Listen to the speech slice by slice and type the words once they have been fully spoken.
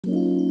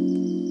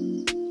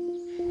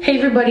Hey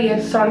everybody,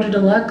 it's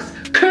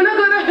Sonjdradeluxe. Can I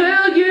go to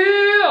hell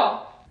yeah?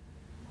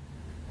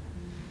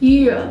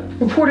 Yeah,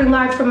 reporting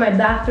live from my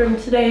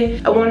bathroom today.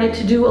 I wanted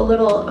to do a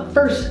little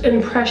first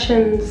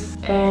impressions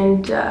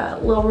and a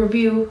little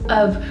review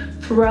of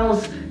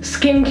Pharrell's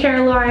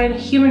skincare line,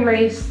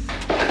 Humanrace.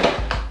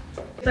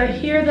 I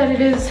hear that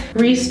it is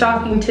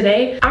restocking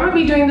today. I'm gonna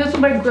be doing this with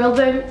my Grilled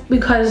In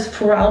because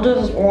Pharrell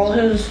does all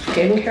his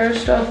skincare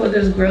stuff with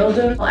his Grilled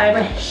In. I'm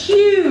a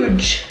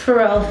huge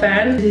Pharrell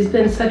fan. He's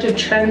been such a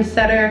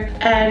trendsetter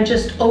and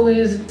just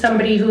always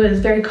somebody who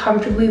is very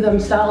comfortably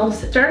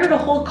themselves. Started a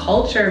whole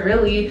culture,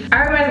 really.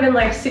 I might have been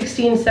like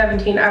 16,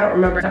 17, I don't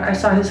remember. I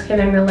saw his skin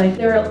in real life.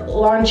 They were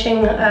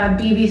launching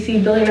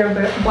BBC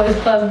Billionaire Boys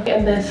Club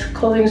in this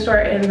clothing store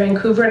in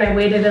Vancouver, and I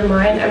waited in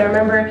line, and I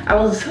remember I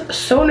was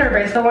so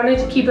nervous. I wanted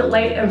to keep it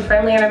light and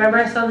friendly, and I remember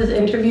I saw this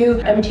interview,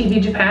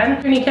 MTV Japan,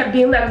 and he kept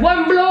being like,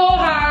 one blow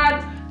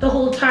hard the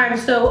whole time.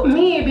 So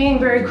me being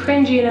very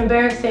cringy and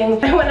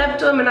embarrassing, I went up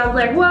to him and I was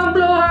like, one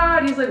blow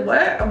hard. He's like,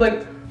 what? I'm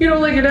like, you know,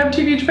 like an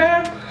MTV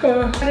Japan?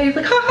 And he's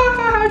like, ha ha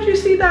ha, how'd you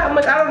see that? I'm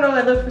like, I don't know,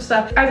 I look for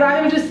stuff. I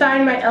got him to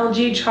sign my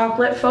LG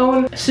chocolate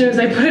phone. As soon as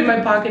I put it in my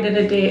pocket in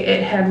a day,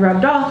 it had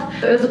rubbed off.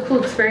 It was a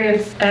cool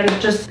experience, and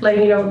just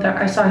letting you know that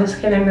I saw his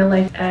skin in real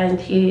life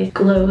and he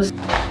glows.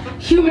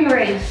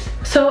 Humanrace.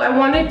 So I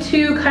wanted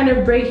to kind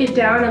of break it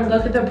down and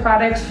look at the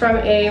products from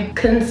a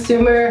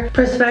consumer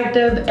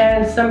perspective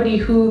and somebody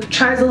who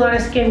tries a lot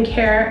of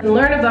skincare and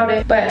learn about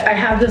it. But I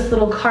have this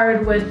little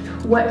card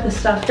with what the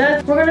stuff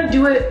does. We're gonna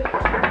do it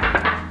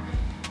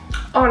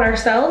on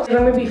ourselves. I'm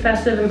gonna be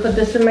festive and put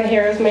this in my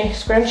hair as my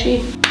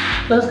scrunchie.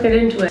 Let's get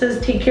into it. It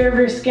says take care of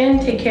your skin,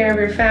 take care of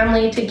your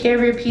family, take care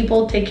of your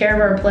people, take care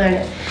of our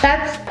planet.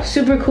 That's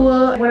super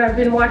cool. When I've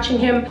been watching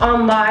him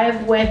on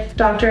live with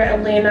Dr.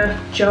 Elena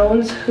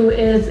Jones, who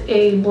is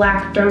a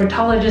black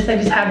dermatologist that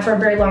he's had for a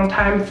very long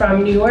time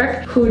from New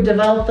York, who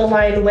developed the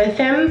line with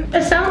him.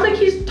 It sounds like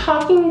he's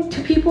talking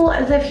to people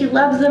as if he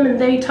loves them, and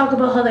they talk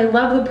about how they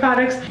love the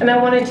products, and I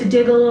wanted to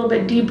dig a little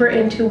bit deeper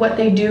into what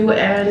they do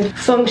and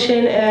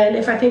function, and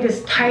if I think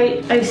it's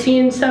tight. I've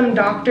seen some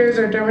doctors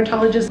or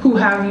dermatologists who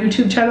have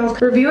YouTube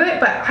channels review it,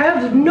 but I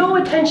have no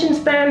attention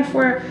span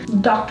for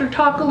doctor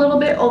talk a little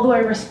bit, although I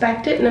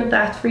respect it, and if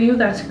that's for you,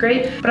 that's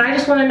great. But I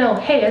just want to know,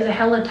 hey, is it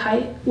hella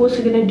tight? What's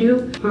it gonna do?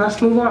 And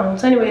let's move on.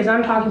 So anyways,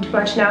 I'm talking too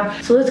much now,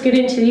 so let's get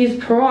into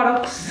these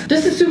products.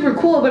 This is super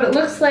cool, but it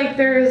looks like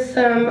there's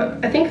some,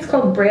 I think it's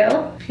called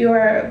Braille. If you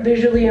are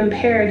visually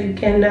impaired, you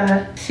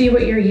can see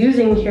what you're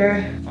using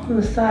here on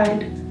the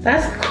side.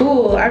 That's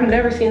cool. I've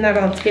never seen that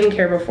on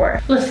skincare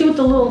before. Let's see what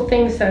the little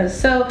thing says.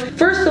 So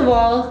first of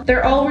all,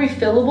 they're all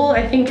refillable.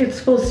 I think it's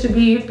supposed to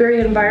be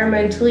very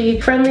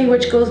environmentally friendly,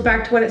 which goes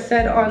back to what it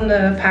said on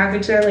the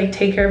package there, like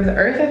take care of the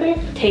earth, I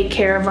think. Take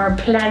care of our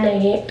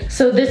planet.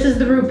 So this is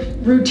the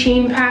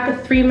routine pack,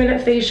 a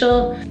 3-minute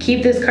facial.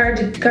 Keep this card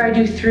to guide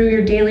you through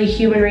your daily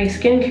Humanrace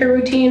skincare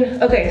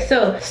routine. Okay,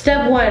 so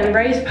step 1,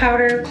 rice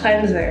powder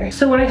cleanser.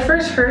 So when I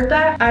first heard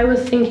that, I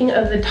was thinking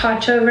of the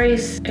Tatcha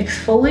rice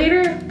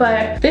exfoliator,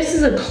 but this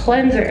is a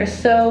cleanser,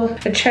 so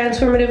a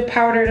transformative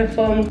powder to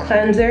foam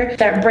cleanser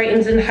that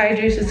brightens and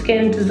hydrates the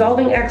skin,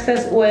 dissolving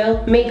excess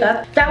oil,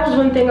 makeup. That was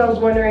one thing I was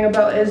wondering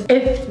about, is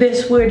if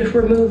this would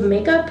remove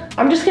makeup.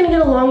 I'm just gonna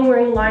get a long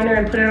wearing liner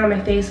and put it on my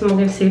face, and we're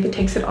gonna see if it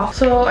takes it off.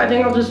 So I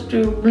think I'll just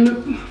do a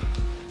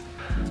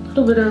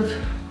little bit of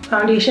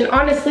foundation.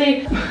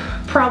 Honestly,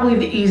 probably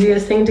the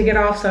easiest thing to get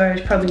off, so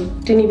I probably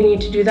didn't even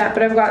need to do that.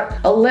 But I've got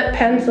a lip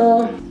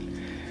pencil,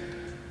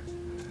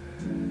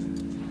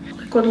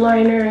 liquid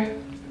liner,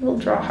 we'll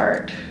draw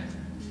heart.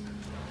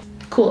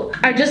 Cool.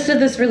 I just did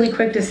this really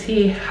quick to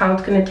see how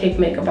it's gonna take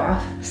makeup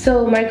off.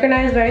 So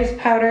micronized rice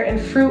powder and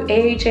fruit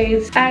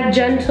AHAs add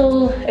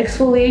gentle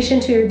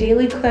exfoliation to your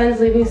daily cleanse,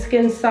 leaving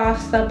skin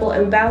soft, supple,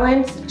 and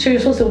balanced. So you're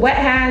supposed to wet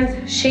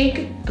hands,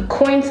 shake a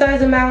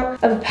coin-size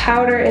amount of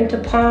powder into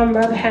palm,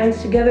 rub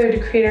hands together to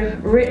create a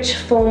rich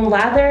foam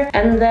lather,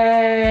 and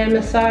then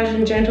massage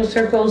in gentle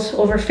circles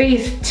over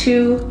face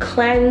to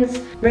cleanse.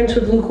 Rinse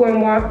with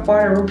lukewarm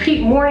water.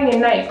 Repeat morning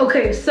and night.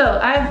 Okay, so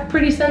I have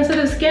pretty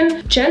sensitive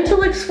skin. Gentle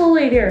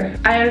exfoliator.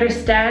 I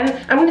understand.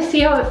 I'm gonna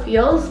see how it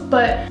feels,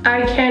 but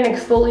I can't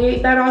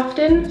exfoliate that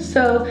often.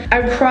 So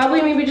I'd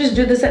probably maybe just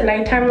do this at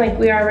nighttime like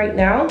we are right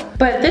now.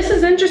 But this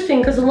is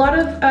interesting because a lot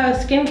of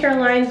skincare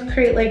lines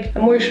create like a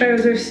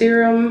moisturizer,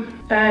 serum,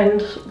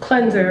 and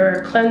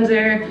cleanser,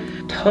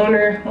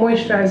 toner,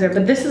 moisturizer.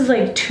 But this is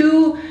like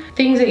 2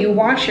 things that you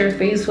wash your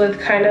face with,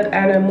 kind of,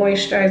 and a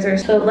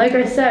moisturizer. So like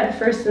I said,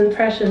 first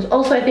impressions.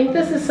 Also, I think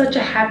this is such a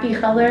happy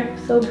color,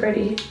 so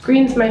pretty.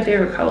 Green's my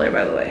favorite color,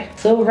 by the way.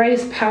 So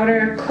rice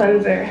powder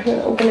cleanser. I'm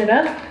gonna open it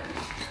up.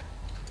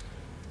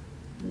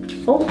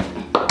 Oh,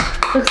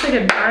 looks like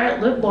a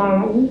giant lip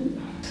balm.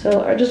 Ooh.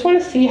 So I just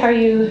want to see how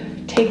you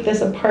take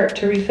this apart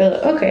to refill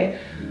it. Okay.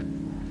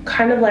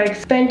 Kind of like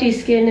Fenty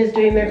Skin is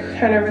doing their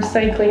kind of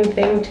recycling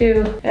thing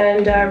too,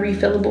 and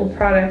refillable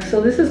products. So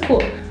this is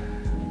cool.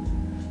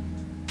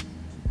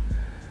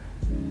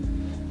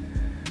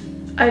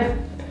 I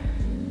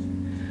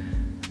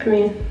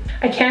mean,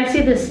 I can't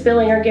see this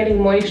spilling or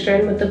getting moisture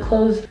in with the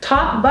closed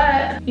top,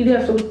 but you do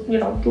have to, you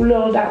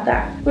know about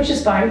that, which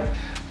is fine.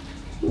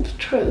 Let's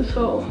try this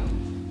out.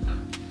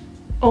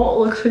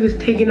 Oh, it looks like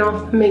it's taking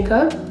off the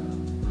makeup.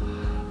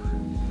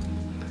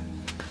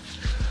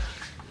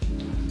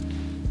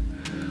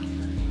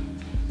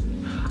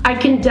 I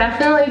can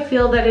definitely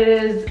feel that it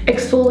is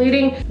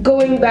exfoliating.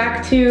 Going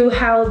back to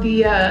how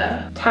the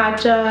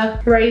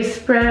Tatcha rice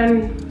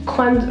bran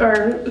cleanse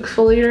or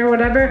exfoliator or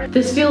whatever,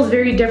 this feels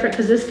very different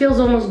because this feels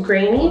almost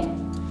grainy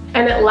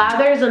and it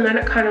lathers and then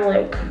it kind of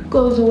like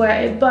goes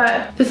away,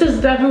 but this is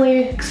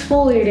definitely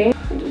exfoliating.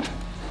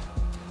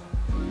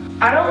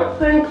 I don't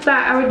think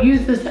that I would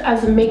use this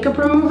as a makeup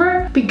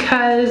remover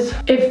because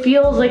it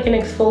feels like an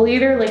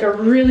exfoliator, like a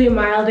really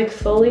mild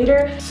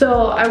exfoliator.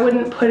 So I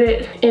wouldn't put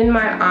it in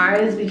my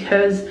eyes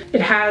because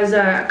it has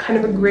a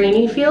kind of a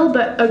grainy feel,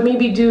 but I'd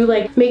maybe do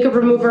like makeup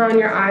remover on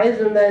your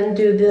eyes and then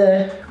do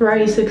the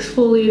rice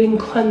exfoliating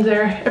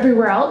cleanser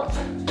everywhere else.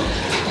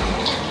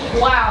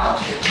 Wow.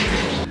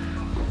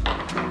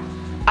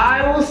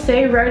 I will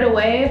say right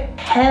away,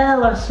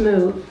 hella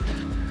smooth.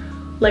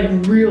 Like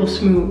real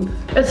smooth.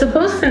 It's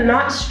supposed to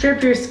not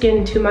strip your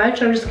skin too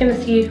much. I'm just gonna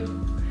see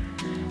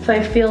if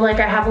I feel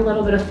like I have a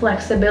little bit of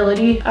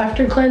flexibility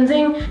after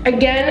cleansing.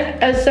 Again,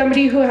 as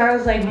somebody who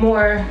has like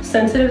more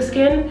sensitive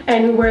skin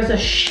and who wears a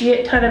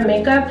shit ton of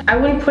makeup, I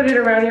wouldn't put it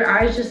around your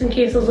eyes just in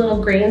case those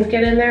little grains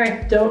get in there.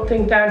 I don't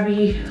think that would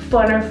be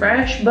fun or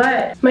fresh,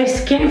 but my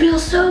skin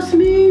feels so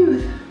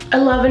smooth. I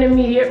love an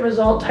immediate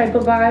result type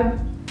of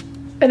vibe.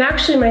 And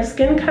actually my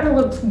skin kind of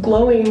looks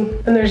glowing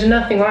and there's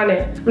nothing on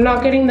it. I'm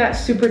not getting that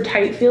super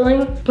tight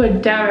feeling,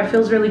 but damn, it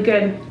feels really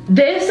good.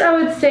 This I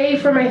would say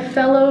for my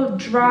fellow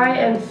dry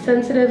and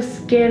sensitive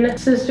skin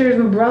sisters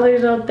and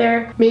brothers out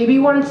there, maybe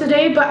once a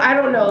day, but I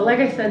don't know. Like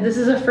I said, this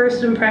is a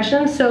first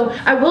impression, so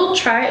I will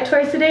try it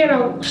twice a day and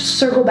I'll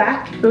circle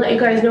back and let you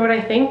guys know what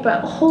I think,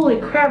 but holy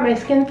crap, my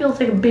skin feels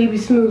like a baby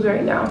smooth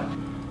right now.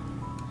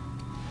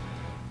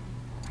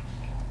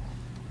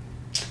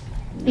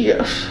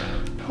 Yes.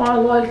 I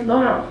like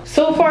that.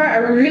 So far, I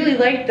really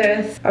like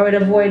this. I would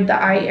avoid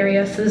the eye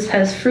area. So this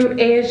has fruit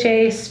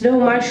AHA, snow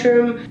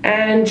mushroom,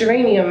 and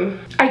geranium.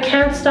 I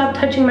can't stop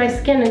touching my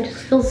skin. It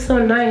just feels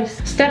so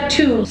nice. Step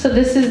 2. So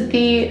this is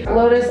the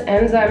Lotus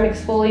Enzyme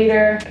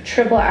Exfoliator, a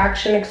triple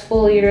action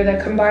exfoliator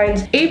that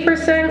combines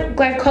 8%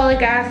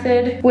 glycolic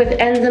acid with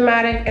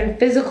enzymatic and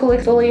physical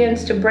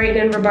exfoliants to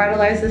brighten and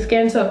revitalize the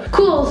skin. So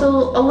cool.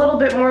 So a little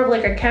bit more of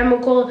like a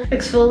chemical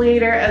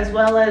exfoliator as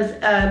well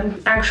as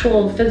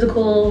actual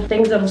physical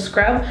things that'll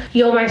scrub.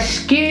 Yo, my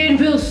skin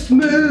feels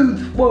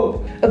smooth.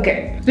 Whoa.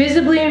 Okay.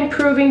 Visibly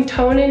improving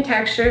tone and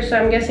texture. So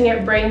I'm guessing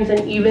it brightens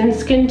an even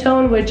skin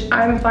tone, which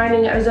I'm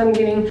finding as I'm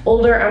getting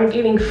older, I'm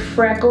getting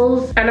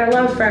freckles. And I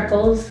love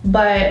freckles,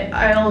 but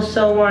I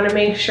also want to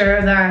make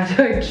sure that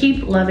I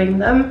keep loving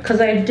them because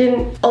I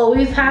didn't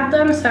always have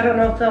them. So I don't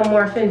know if they'll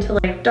morph into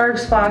like dark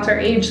spots or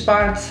age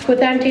spots.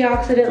 With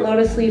antioxidant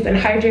lotus leaf and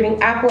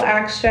hydrating apple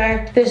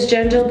extract, this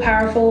gentle,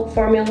 powerful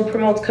formula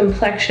promotes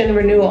complexion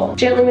renewal.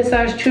 Gently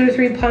massage 2 to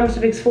 3 pumps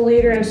of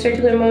exfoliator and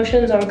circular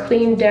motions on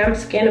clean, damp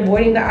skin,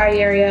 avoiding the eye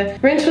area.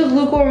 Rinse with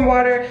lukewarm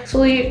water,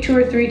 exfoliate 2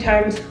 or 3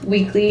 times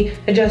weekly,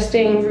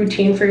 adjusting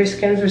routine for your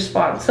skin's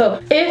response.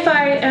 So if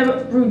I am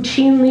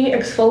routinely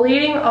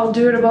exfoliating, I'll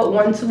do it about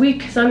once a week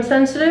because I'm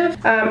sensitive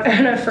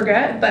and I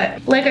forget.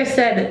 But like I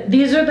said,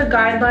 these are the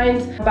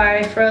guidelines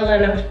by Pharrell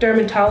and a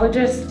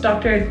dermatologist,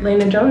 Dr.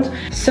 Lena Jones.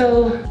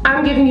 So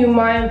I'm giving you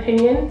my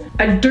opinion.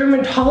 A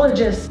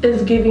dermatologist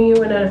is giving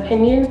you an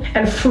opinion,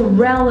 and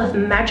Pharrell with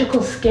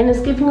Magical Skin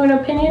is giving you an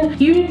opinion.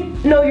 You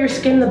know your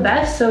skin the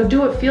best, so do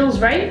what feels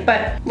right.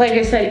 But like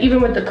I said,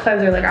 even with the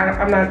cleanser, like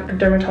I'm not a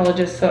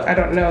dermatologist, so I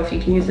don't know if you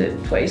can use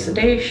it twice a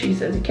day. She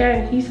says you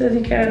can, he says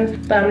you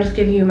can, but I'm just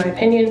giving you my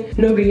opinion.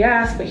 Nobody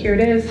asked, but here it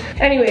is.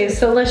 Anyways,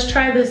 so let's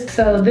try this.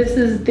 So this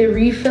is the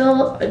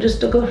refill. I just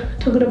took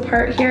it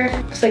apart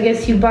here. So I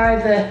guess you buy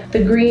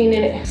the green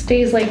and it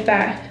stays like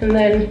that, and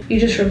then you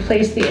just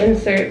replace the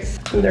inserts,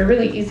 and they're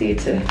really easy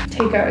to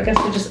take out. I guess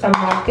you just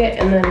unlock it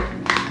and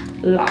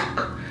then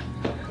lock.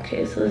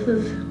 Okay, so this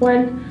is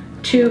 1,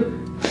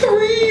 2,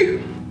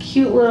 3.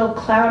 Cute little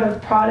cloud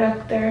of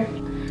product there.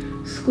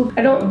 Scoop.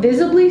 I don't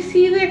visibly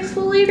see the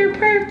exfoliator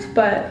parts,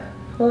 but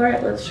all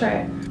right, let's try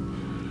it.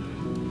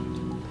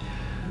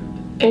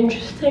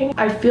 Interesting.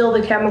 I feel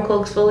the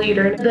chemical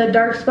exfoliator. The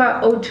Dark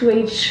Spot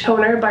O2H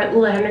toner by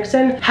Ulla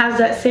Henriksen has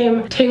that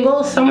same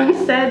tingle. Someone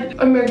said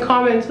in their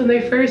comments when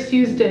they first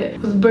used it, it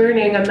was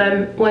burning, and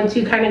then once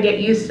you kind of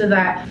get used to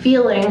that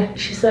feeling,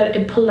 she said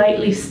it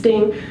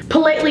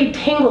politely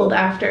tingled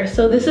after.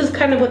 So this is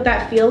kind of what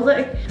that feels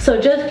like.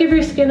 So just give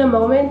your skin a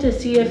moment to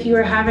see if you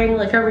are having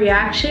like a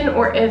reaction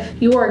or if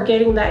you are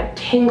getting that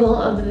tingle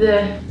of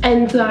the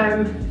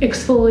enzyme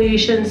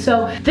exfoliation.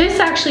 So this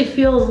actually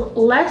feels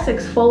less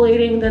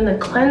exfoliating than the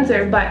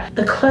cleanser, but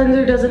the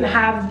cleanser doesn't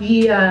have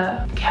the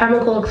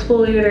chemical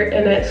exfoliator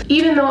in it.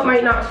 Even though it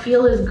might not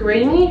feel as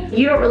grainy,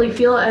 you don't really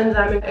feel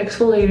enzyme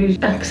exfoliators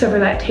except for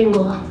that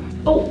tingle.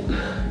 Oh,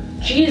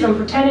 geez, I'm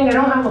pretending I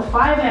don't have a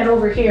 5 head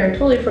over here. I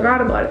totally forgot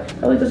about it.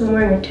 Probably because I'm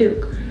wearing a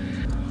toque.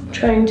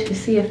 Trying to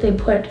see if they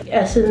put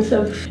essence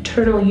of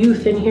eternal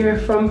youth in here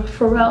from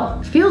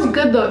Pharrell. Feels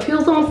good though. It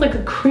feels almost like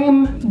a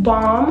cream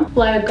balm,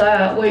 like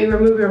what you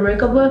remove your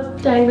makeup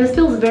with. Dang, this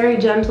feels very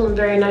gentle and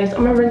very nice.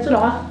 I'm gonna rinse it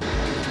off.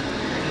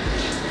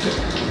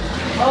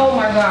 Oh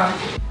my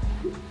god.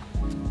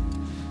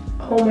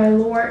 Oh my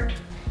lord.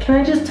 Can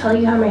I just tell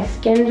you how my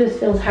skin just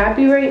feels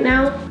happy right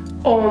now?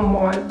 Oh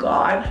my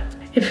god.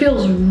 It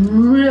feels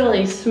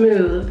really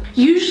smooth.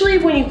 Usually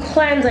when you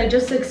cleanse, I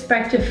just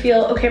expect to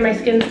feel, okay, my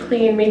skin's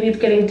clean, maybe it's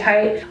getting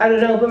tight, I don't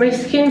know, but my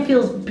skin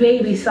feels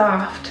baby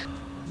soft.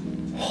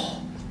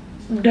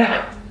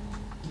 Damn.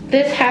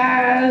 This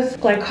has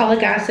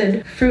glycolic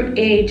acid, fruit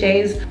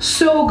AHAs,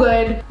 so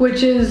good,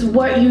 which is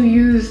what you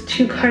use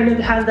to kind of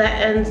have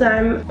that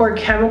enzyme or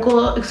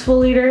chemical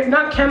exfoliator.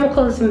 Not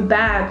chemical as in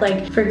bad,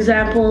 like for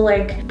example,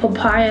 like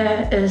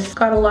papaya has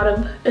got a lot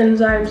of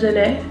enzymes in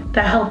it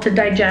that help to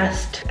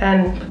digest,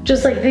 and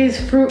just like these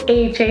fruit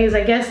AHAs,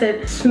 I guess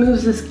it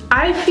smooths this.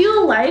 I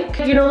feel like,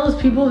 you know those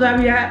people that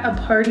be at a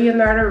party and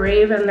they're at a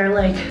rave and they're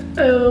like,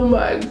 oh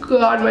my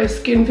god, my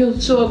skin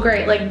feels so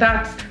great. Like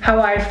that's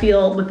how I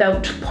feel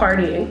without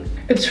partying.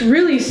 It's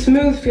really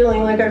smooth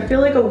feeling. Like I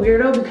feel like a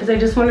weirdo because I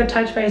just want to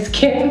touch my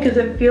skin because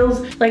it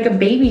feels like a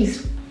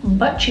baby's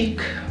butt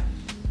cheek.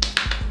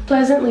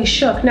 Pleasantly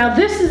shook. Now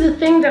this is the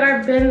thing that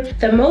I've been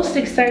the most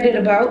excited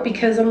about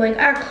because I'm like,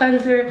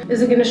 cleanser,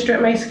 is it gonna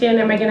strip my skin?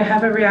 Am I gonna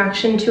have a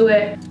reaction to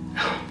it?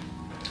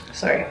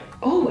 Sorry.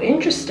 Oh,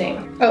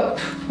 interesting. Oh,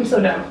 I'm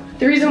so dumb.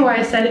 The reason why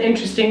I said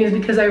interesting is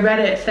because I read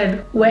it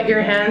said wet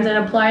your hands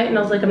and apply it, and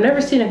I was like, I've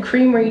never seen a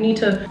cream where you need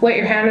to wet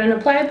your hand and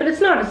apply it, but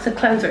it's not, it's a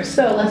cleanser.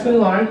 So let's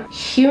move on.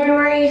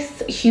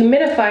 Humanrace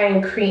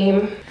Humidifying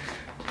Cream.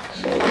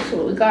 So that's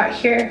what we got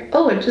here.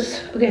 Oh, it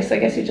just, okay, so I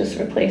guess you just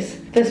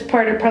replace this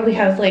part. It probably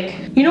has like,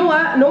 you know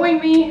what, knowing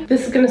me,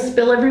 this is gonna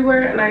spill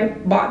everywhere, and I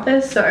bought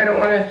this, so I don't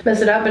wanna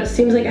mess it up, but it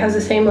seems like it has the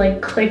same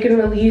like click and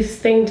release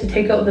thing to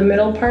take out the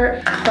middle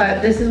part,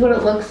 but this is what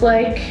it looks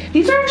like.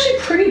 These are actually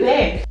pretty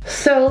big.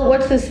 So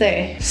what's this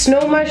say?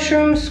 Snow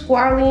mushroom,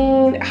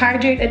 squalene,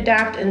 hydrate,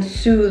 adapt, and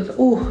soothe.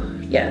 Ooh,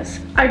 yes.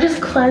 I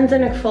just cleansed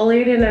and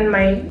exfoliated and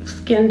my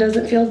skin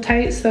doesn't feel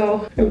tight,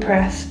 so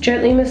impressed.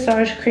 Gently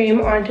massage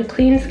cream onto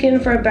clean skin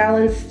for a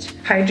balanced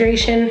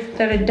hydration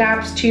that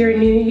adapts to your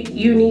new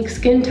unique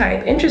skin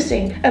type.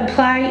 Interesting.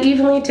 Apply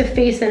evenly to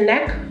face and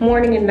neck,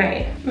 morning and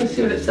night. Let's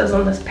see what it says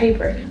on this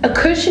paper. A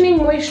cushioning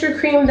moisture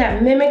cream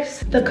that mimics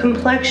the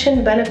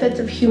complexion benefits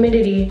of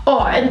humidity.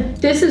 Oh, and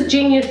this is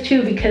genius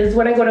too, because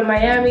when I go to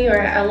Miami or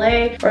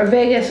LA or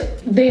Vegas,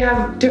 they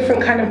have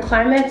different kind of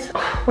climates.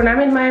 When I'm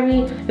in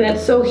Miami and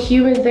it's so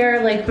humid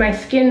there, like my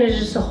skin is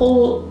just a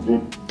whole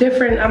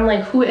different, I'm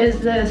like, who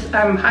is this?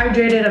 I'm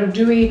hydrated, I'm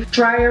dewy.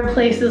 Drier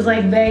places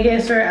like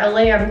Vegas or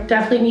LA, I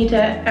definitely need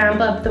to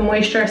amp up the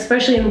moisture,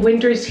 especially in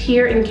winters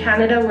here in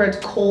Canada where it's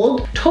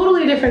cold.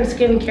 Totally different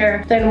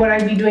skincare than what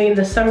I'd be doing in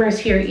the summers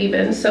here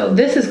even. So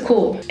this is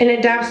cool. And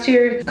adapts to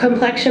your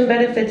complexion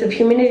benefits of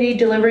humidity,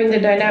 delivering the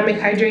dynamic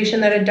hydration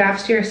that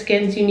adapts to your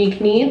skin's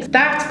unique needs.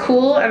 That's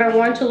cool, and I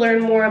want to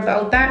learn more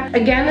about that.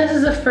 Again, this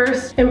is a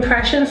first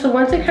impression, so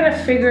once I kind of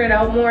figure it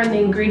out more in the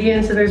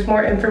ingredients and there's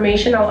more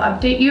information, I'll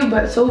update you,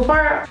 but so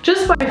far,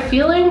 just by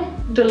feeling,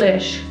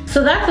 delish.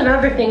 So that's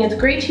another thing. It's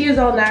great to use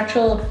all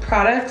natural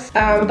products,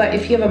 but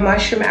if you have a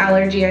mushroom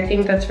allergy, I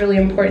think that's really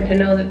important to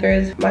know that there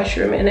is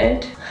mushroom in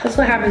it. That's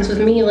what happens with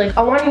me. Like,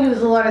 I want to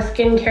use a lot of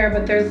skincare,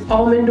 but there's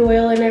almond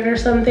oil in it or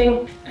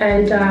something,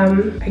 and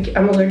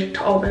I'm allergic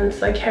to almonds,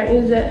 so I can't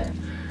use it.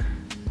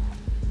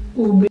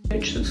 Ooh,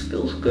 bitch, this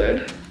feels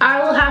good.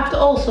 I will have to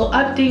also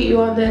update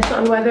you on this,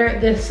 on whether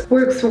this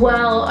works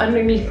well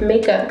underneath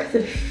makeup, because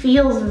it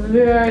feels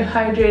very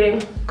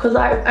hydrating. Because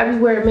I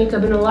wear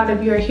makeup and a lot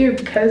of you are here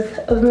because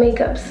of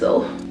makeup,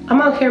 so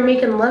I'm out here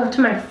making love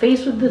to my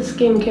face with this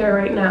skincare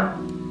right now.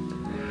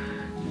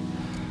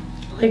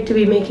 I like to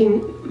be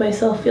making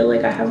myself feel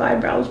like I have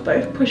eyebrows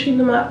by pushing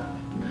them up.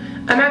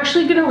 I'm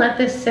actually gonna let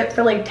this sit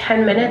for like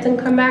 10 minutes and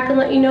come back and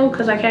let you know,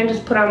 because I can't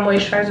just put on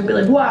moisturizer and be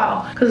like,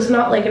 wow, because it's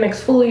not like an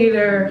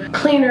exfoliator,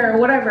 cleaner, or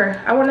whatever.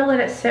 I want to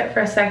let it sit for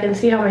a second,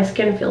 see how my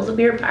skin feels. I'll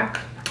be right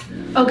back.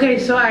 Okay,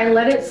 so I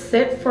let it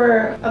sit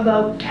for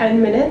about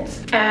 10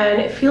 minutes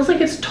and it feels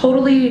like it's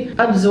totally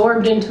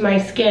absorbed into my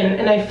skin,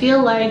 and I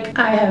feel like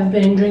I have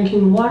been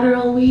drinking water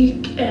all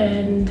week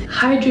and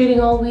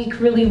hydrating all week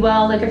really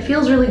well. Like, it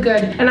feels really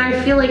good, and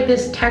I feel like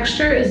this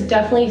texture is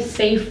definitely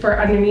safe for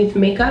underneath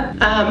makeup.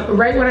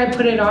 Right when I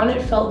put it on,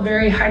 it felt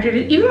very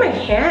hydrated. Even my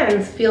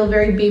hands feel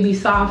very baby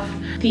soft.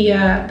 The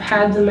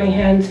pads in my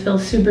hands feel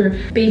super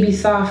baby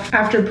soft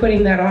after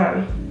putting that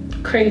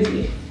on.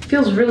 Crazy.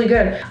 Feels really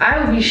good.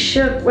 I would be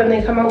shook when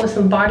they come out with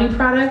some body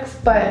products,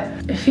 but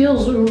it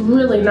feels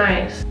really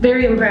nice.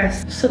 Very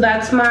impressed. So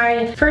that's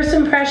my first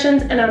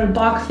impressions and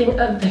unboxing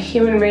of the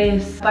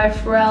Humanrace by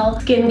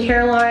Pharrell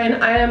skincare line.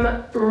 I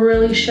am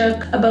really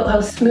shook about how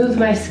smooth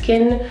my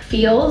skin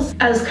feels.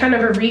 As kind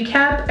of a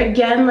recap,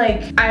 again,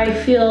 like, I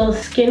feel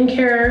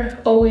skincare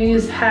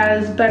always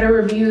has better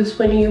reviews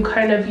when you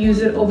kind of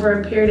use it over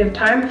a period of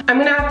time. I'm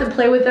gonna have to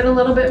play with it a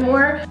little bit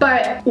more,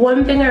 but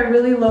one thing I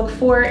really look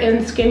for in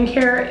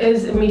skincare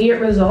is immediate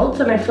results,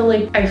 and I feel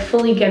like I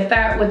fully get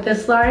that with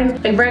this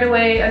line. Like right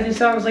away, as you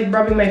saw, I was like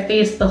rubbing my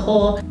face the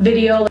whole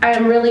video. I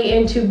am really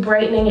into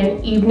brightening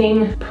and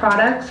evening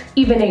products,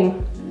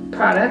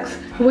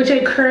 which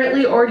I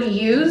currently already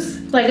use.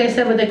 Like I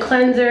said, with the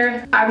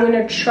cleanser, I'm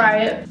gonna try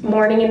it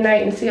morning and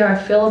night and see how I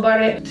feel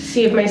about it, to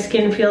see if my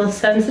skin feels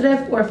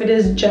sensitive or if it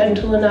is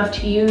gentle enough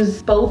to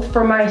use both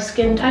for my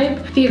skin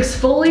type. The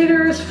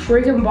exfoliator is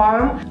friggin'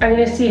 bomb. I'm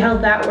gonna see how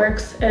that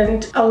works,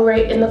 and I'll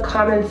write in the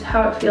comments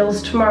how it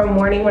feels tomorrow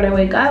morning when I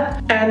wake up.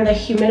 And the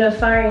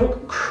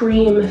humidifying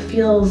cream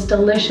feels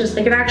delicious.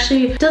 Like, it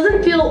actually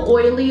doesn't feel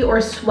oily or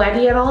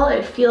sweaty at all.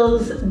 It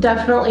feels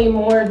definitely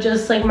more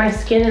just like my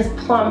skin is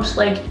plumped,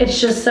 like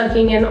it's just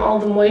sucking in all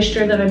the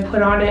moisture that I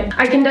put on it.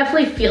 I can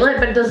definitely feel it,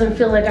 but it doesn't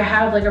feel like I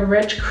have like a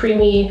rich,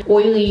 creamy,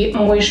 oily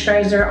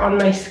moisturizer on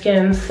my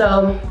skin.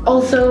 So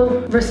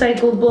also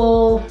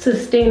recyclable,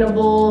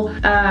 sustainable,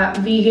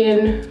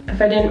 vegan,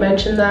 if I didn't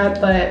mention that,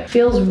 but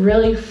feels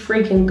really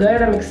freaking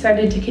good. I'm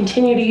excited to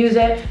continue to use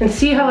it and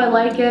see how I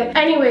like it.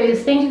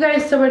 Anyways, thank you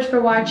guys so much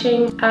for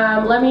watching.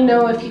 Let me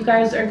know if you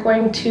guys are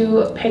going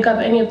to pick up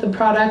any of the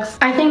products.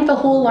 I think the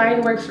whole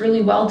line works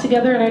really well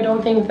together, and I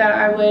don't think that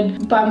I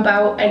would bump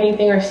out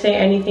anything or say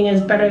anything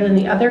is better than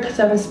the other because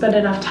I haven't spent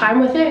enough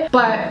time with it.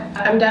 But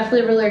I'm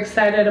definitely really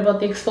excited about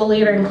the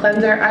exfoliator and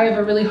cleanser. I have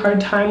a really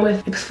hard time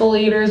with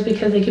exfoliators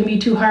because they can be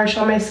too harsh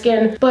on my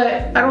skin, but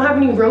I don't have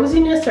any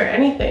rosiness or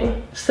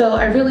anything, so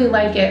I really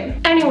like it.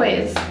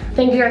 Anyways,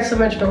 thank you guys so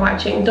much for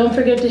watching. Don't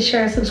forget to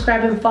share,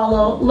 subscribe, and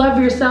follow. Love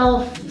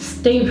yourself,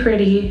 stay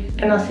pretty,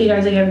 and I'll see you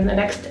guys again in the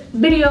next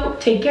video.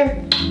 Take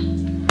care.